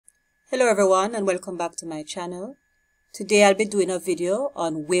Hello everyone and welcome back to my channel. Today I'll be doing a video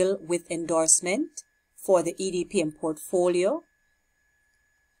on will with endorsement for the EDPM portfolio.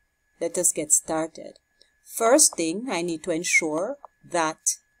 Let us get started. First thing, I need to ensure that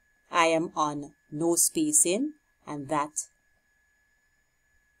I am on no spacing, and that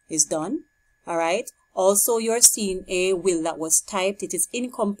is done. Alright. Also, you're seeing a will that was typed. It is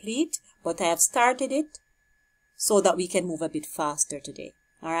incomplete, but I have started it so that we can move a bit faster today.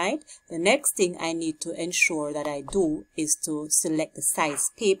 Alright, the next thing I need to ensure that I do is to select the size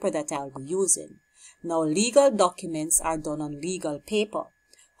paper that I'll be using. Now, legal documents are done on legal paper.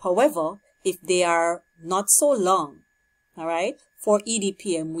 However, if they are not so long, alright, for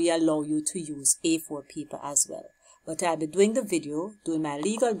EDPM we allow you to use A4 paper as well. But I'll be doing the video, doing my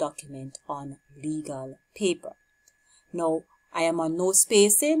legal document on legal paper. Now, I am on no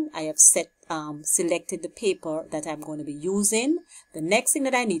spacing. I have selected the paper that I'm going to be using. The next thing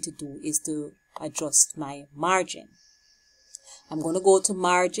that I need to do is to adjust my margin. I'm going to go to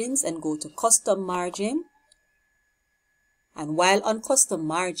margins and go to custom margin. And while on custom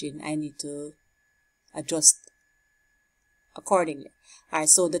margin, I need to adjust accordingly. Alright,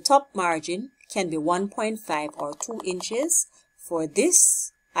 so the top margin can be 1.5 or 2 inches. For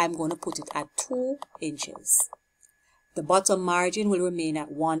this, I'm going to put it at 2 inches. The bottom margin will remain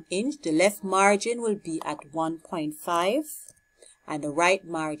at 1 inch. The left margin will be at 1.5 and the right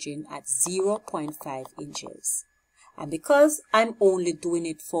margin at 0.5 inches. And because I'm only doing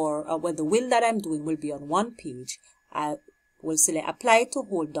it for, the will that I'm doing will be on one page, I will select apply to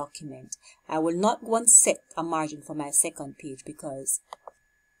whole document. I will not go and set a margin for my second page because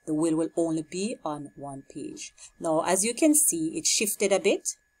the will only be on one page. Now, as you can see, it shifted a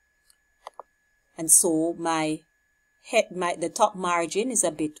bit. And so the top margin is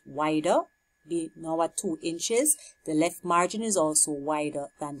a bit wider, now at 2 inches. The left margin is also wider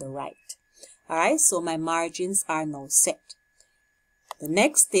than the right. Alright, so my margins are now set. The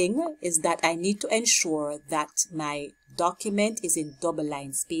next thing is that I need to ensure that my document is in double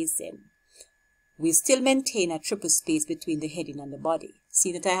line spacing. We still maintain a triple space between the heading and the body.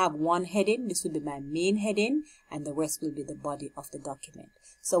 See that I have one heading, this will be my main heading, and the rest will be the body of the document.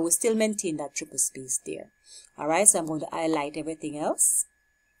 So we still maintain that triple space there. Alright, so I'm going to highlight everything else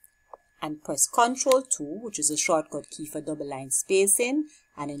and press Ctrl 2, which is a shortcut key for double line spacing,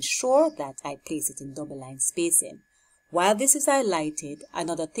 and ensure that I place it in double line spacing. While this is highlighted,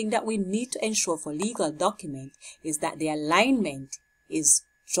 another thing that we need to ensure for legal document is that the alignment is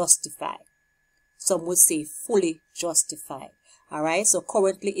justified. Some would say fully justified. Alright, so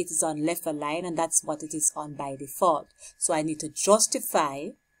currently it is on left align and that's what it is on by default. So I need to justify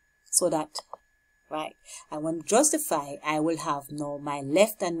so that, right, and when justify, I will have now my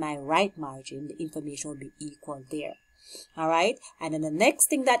left and my right margin. The information will be equal there. Alright, and then the next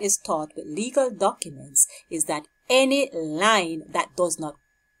thing that is taught with legal documents is that any line that does not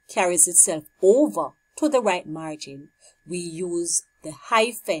carries itself over to the right margin, we use the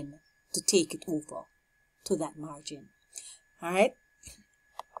hyphen to take it over to that margin. Alright,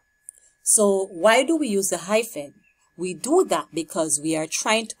 so why do we use the hyphen? We do that because we are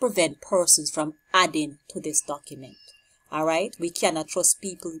trying to prevent persons from adding to this document. Alright, we cannot trust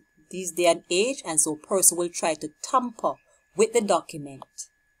people these day and age, and so person will try to tamper with the document.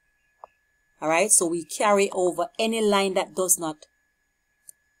 Alright, so we carry over any line that does not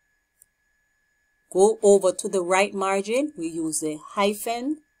go over to the right margin. We use the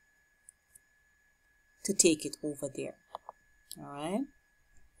hyphen to take it over there. Alright,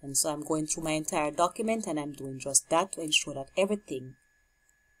 and so I'm going through my entire document and I'm doing just that to ensure that every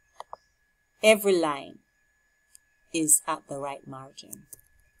line is at the right margin.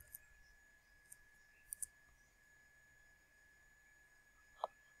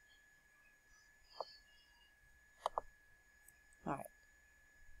 Alright.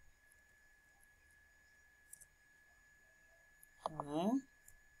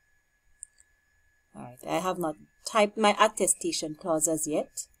 Alright, I have not typed my attestation clause as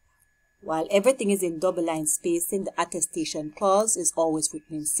yet. While everything is in double line spacing, the attestation clause is always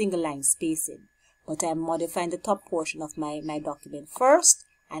written in single line spacing. But I'm modifying the top portion of my document first,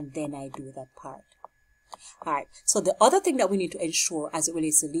 and then I do that part. Alright, so the other thing that we need to ensure as it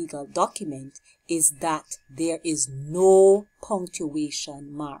relates to legal document is that there is no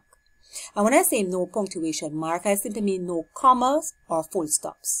punctuation mark. And when I say no punctuation mark, I simply mean no commas or full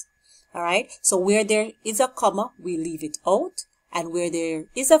stops. Alright, so where there is a comma, we leave it out. And where there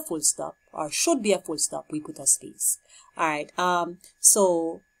is a full stop, or should be a full stop, we put a space. Alright,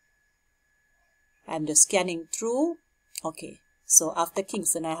 so I'm just scanning through. Okay, so after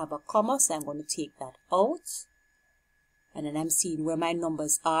Kingston, I have a comma, so I'm going to take that out. And then I'm seeing where my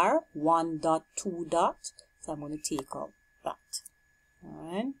numbers are, 1 dot, 2 dot. So I'm going to take out that.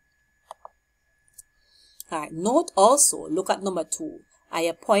 Alright. Alright, note also, look at number 2. I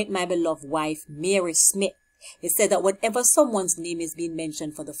appoint my beloved wife, Mary Smith. It said that whenever someone's name is being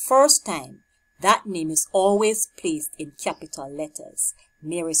mentioned for the first time, that name is always placed in capital letters.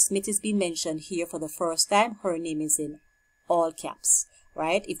 Mary Smith is being mentioned here for the first time. Her name is in all caps,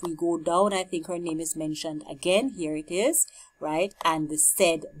 right? If we go down, I think her name is mentioned again. Here it is, right? And the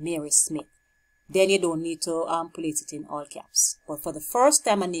said Mary Smith. Then you don't need to place it in all caps. But for the first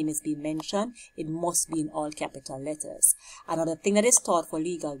time a name is being mentioned, it must be in all capital letters. Another thing that is taught for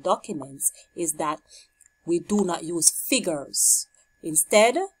legal documents is that we do not use figures.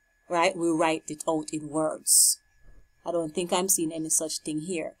 Instead, right, we write it out in words. I don't think I'm seeing any such thing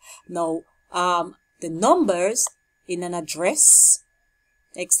here. Now, the numbers in an address,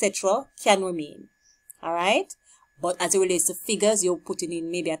 etc., can remain. All right? But as it relates to figures, you're putting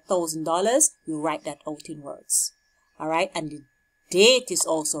in maybe $1,000, you write that out in words. All right? And the date is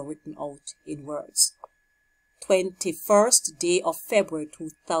also written out in words. 21st day of February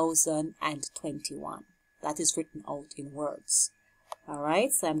 2021. That is written out in words. All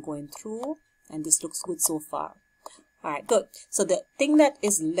right? So I'm going through, and this looks good so far. All right, good. So the thing that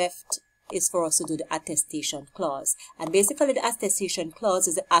is left is for us to do the attestation clause. And basically the attestation clause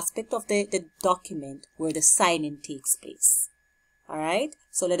is the aspect of the document where the signing takes place. All right,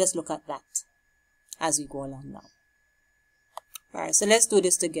 so let us look at that as we go along now. All right, so let's do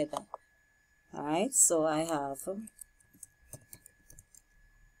this together. All right, so I have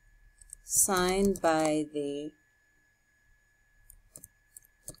signed by the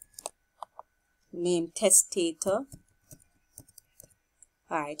named testator.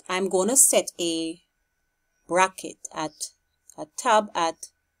 All right, I'm going to set a bracket at a tab at,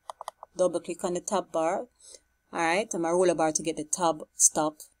 double click on the tab bar. All right, and my roller bar to get the tab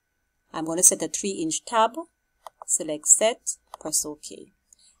stop. I'm going to set a 3-inch tab, select set, press OK.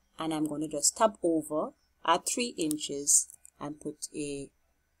 And I'm going to just tab over at 3 inches and put a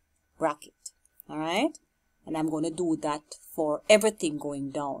bracket. All right, and I'm going to do that for everything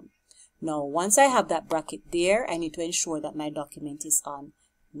going down. Now, once I have that bracket there, I need to ensure that my document is on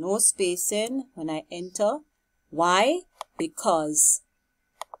no spacing when I enter. Why? Because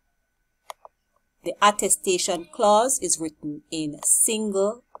the attestation clause is written in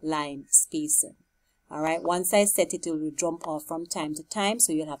single line spacing. All right. Once I set it, it will jump off from time to time,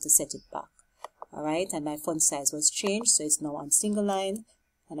 so you'll have to set it back. All right. And my font size was changed, so it's now on single line,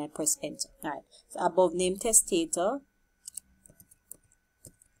 and I press enter. All right. So above name testator,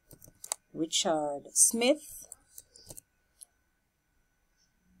 Richard Smith,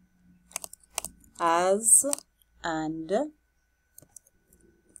 as and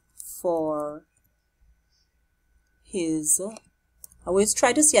for his, I always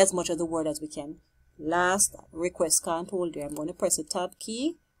try to see as much of the word as we can. Last request can't hold there. I'm going to press the tab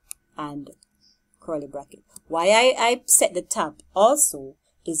key and curly bracket. Why I set the tab also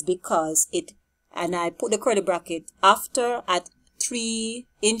is because and I put the curly bracket after at 3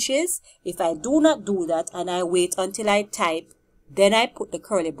 inches. If I do not do that and I wait until I type, then I put the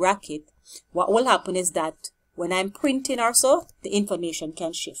curly bracket, what will happen is that when I'm printing or so, the information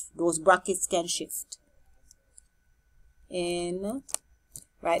can shift. Those brackets can shift.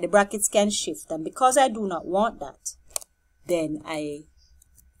 Right, the brackets can shift. And because I do not want that, then I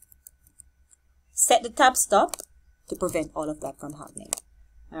set the tab stop to prevent all of that from happening.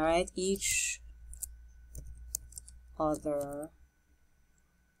 All right, each other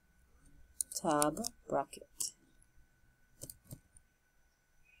tab bracket.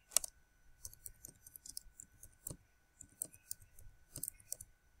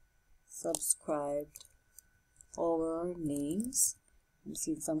 Subscribed our names. I'm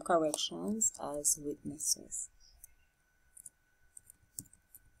seeing some corrections as witnesses.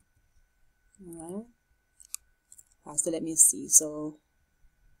 All right. So let me see. So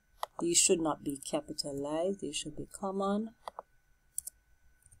these should not be capitalized. They should be common.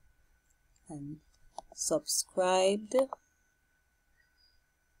 And subscribed.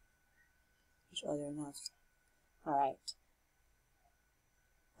 Each other enough. All right.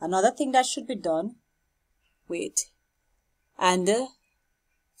 Another thing that should be done, and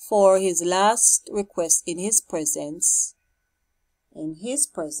for his last request in his presence, I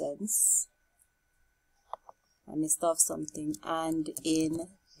missed off something, and in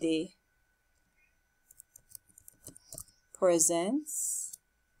the presence,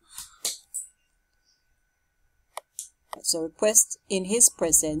 so request in his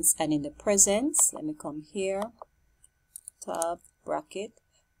presence and in the presence, let me come here, tab, bracket,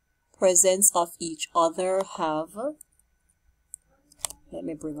 presence of each other have let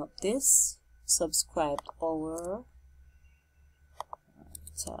me bring up this subscribed our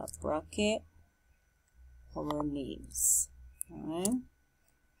tab bracket, our names. Alright,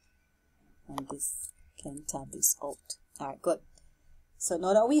 and this can tab this out. Alright, good. So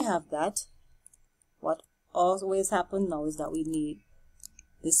now that we have that, what always happens now is that we need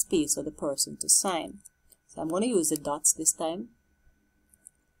the space for the person to sign. So I'm going to use the dots this time.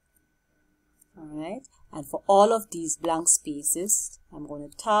 Alright, and for all of these blank spaces, I'm going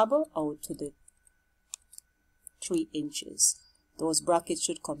to tab out to the 3 inches. Those brackets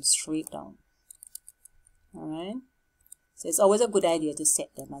should come straight down. Alright, so it's always a good idea to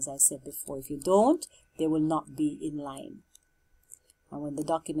set them, as I said before. If you don't, they will not be in line. And when the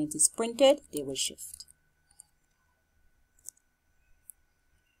document is printed, they will shift.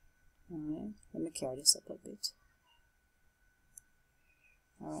 Alright, let me carry this up a bit.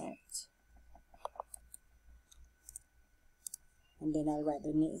 Alright. And then I'll write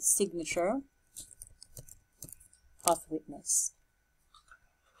the signature of witness.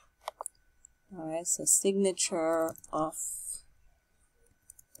 Alright, so signature of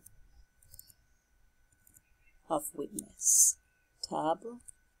witness. Tab,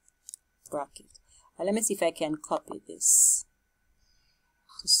 bracket. And let me see if I can copy this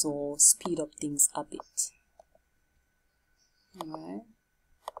to so speed up things a bit. Alright.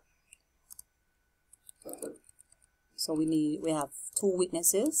 So we have 2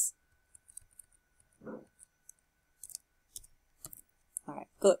 witnesses. Alright,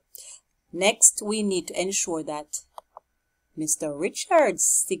 good. Next, we need to ensure that Mr. Richard's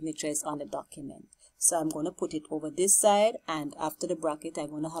signature is on the document. So I'm going to put it over this side, and after the bracket,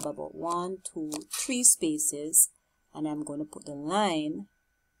 I'm going to have about 1, 2, 3 spaces, and I'm going to put the line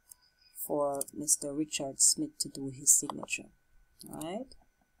for Mr. Richard Smith to do his signature. Alright.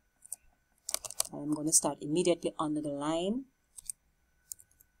 I'm going to start immediately under the line.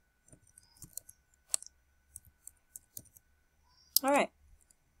 Alright.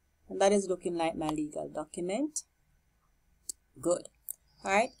 And that is looking like my legal document. Good.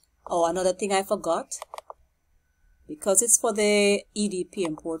 Alright. Oh, another thing I forgot. Because it's for the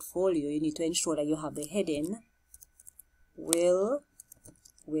EDPM portfolio, you need to ensure that you have the heading Will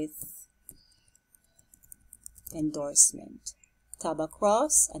with Endorsement. Tab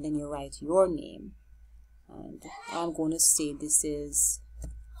across, and then you write your name. And I'm going to say this is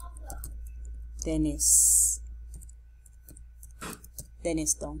Dennis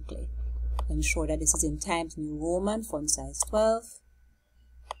Dunkley. Ensure that this is in Times New Roman, font size 12.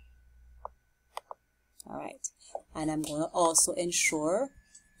 Alright, and I'm going to also ensure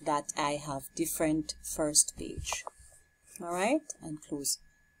that I have different first page. Alright, and close.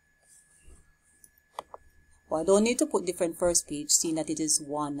 Well, I don't need to put different first page, seeing that it is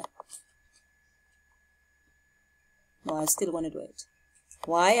one. No, I still want to do it.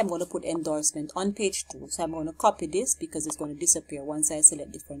 Why? I'm going to put endorsement on page 2. So I'm going to copy this because it's going to disappear once I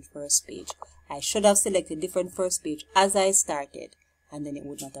select different first page. I should have selected different first page as I started, and then it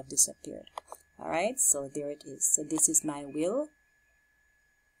would not have disappeared. Alright, so there it is. So this is my will.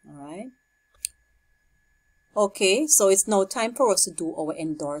 Alright. Okay, so it's now time for us to do our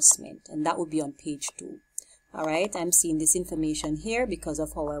endorsement, and that would be on page 2. Alright, I'm seeing this information here because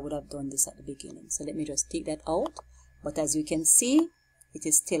of how I would have done this at the beginning. So let me just take that out. But as you can see, it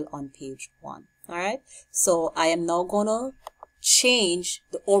is still on page 1. Alright, so I am now going to change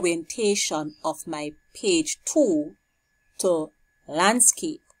the orientation of my page 2 to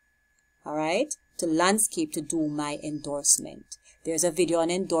landscape. Alright, to landscape to do my endorsement. There's a video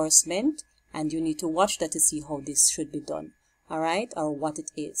on endorsement, and you need to watch that to see how this should be done. Alright, or what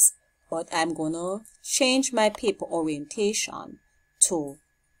it is. But I'm going to change my paper orientation to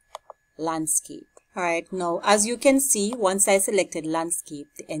landscape. Alright, now as you can see, once I selected landscape,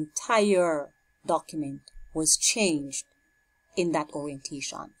 the entire document was changed in that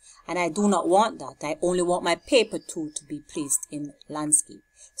orientation. And I do not want that. I only want my paper 2 to be placed in landscape.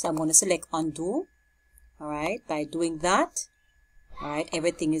 So I'm going to select undo. Alright, by doing that, alright,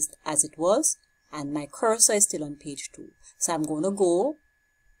 everything is as it was, and my cursor is still on page 2. So I'm going to go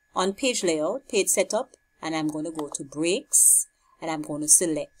on page layout, page setup, and I'm going to go to breaks, and I'm going to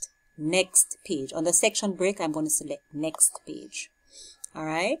select next page. On the section break, I'm going to select next page.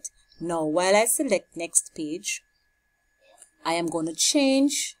 Alright, now while I select next page, I am going to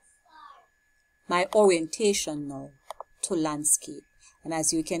change my orientation now to landscape. And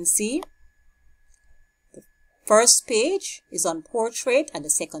as you can see, the first page is on portrait and the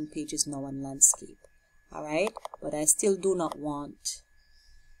second page is now on landscape. Alright, but I still do not want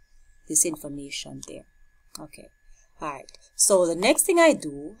this information there. Okay. Alright, so the next thing I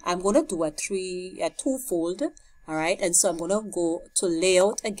do, I'm going to do a twofold. All right, and so I'm going to go to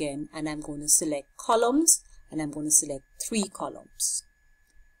layout again, and I'm going to select columns, and I'm going to select 3 columns.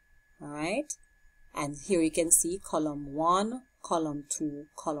 All right, and here you can see column 1, column 2,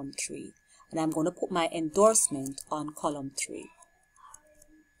 column 3, and I'm going to put my endorsement on column 3.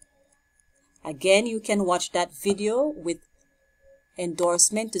 Again, you can watch that video with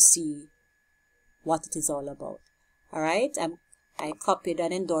endorsement to see what it is all about. All right, I copied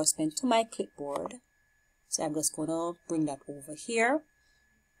an endorsement to my clipboard, so I'm just going to bring that over here.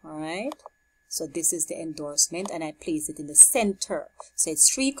 All right, so this is the endorsement, and I place it in the center. So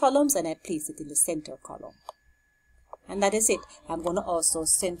it's 3 columns, and I place it in the center column. And that is it. I'm going to also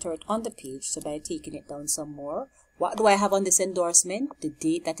center it on the page, so by taking it down some more. What do I have on this endorsement? The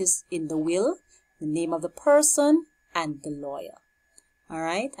date that is in the will, the name of the person, and the lawyer. All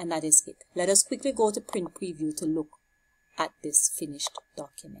right, and that is it. Let us quickly go to print preview to look at this finished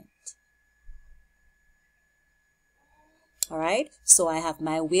document. All right, so I have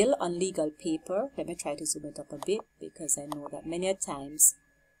my will on legal paper. Let me try to zoom it up a bit, because I know that many times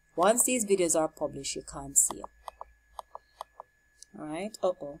once these videos are published, you can't see it. All right,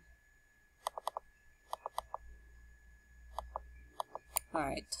 all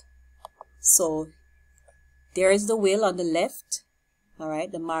right, so there is the will on the left. All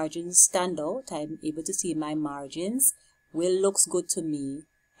right, the margins stand out. I'm able to see my margins. Will looks good to me,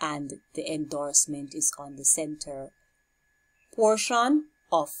 and the endorsement is on the center portion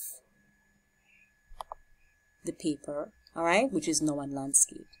of the paper, all right, which is now on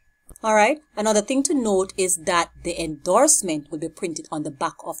landscape. All right, another thing to note is that the endorsement will be printed on the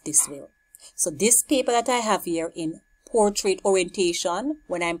back of this will. So this paper that I have here in portrait orientation,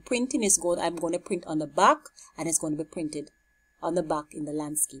 when I'm printing, I'm going to print on the back, and it's going to be printed on the back in the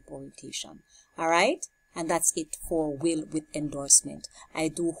landscape orientation. All right, and that's it for will with endorsement. I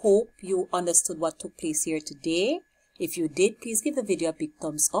do hope you understood what took place here today. If you did, please give the video a big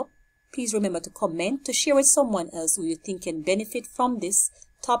thumbs up. Please remember to comment, to share with someone else who you think can benefit from this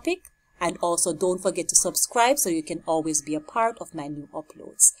topic. And also don't forget to subscribe so you can always be a part of my new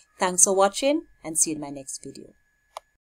uploads. Thanks for watching, and see you in my next video.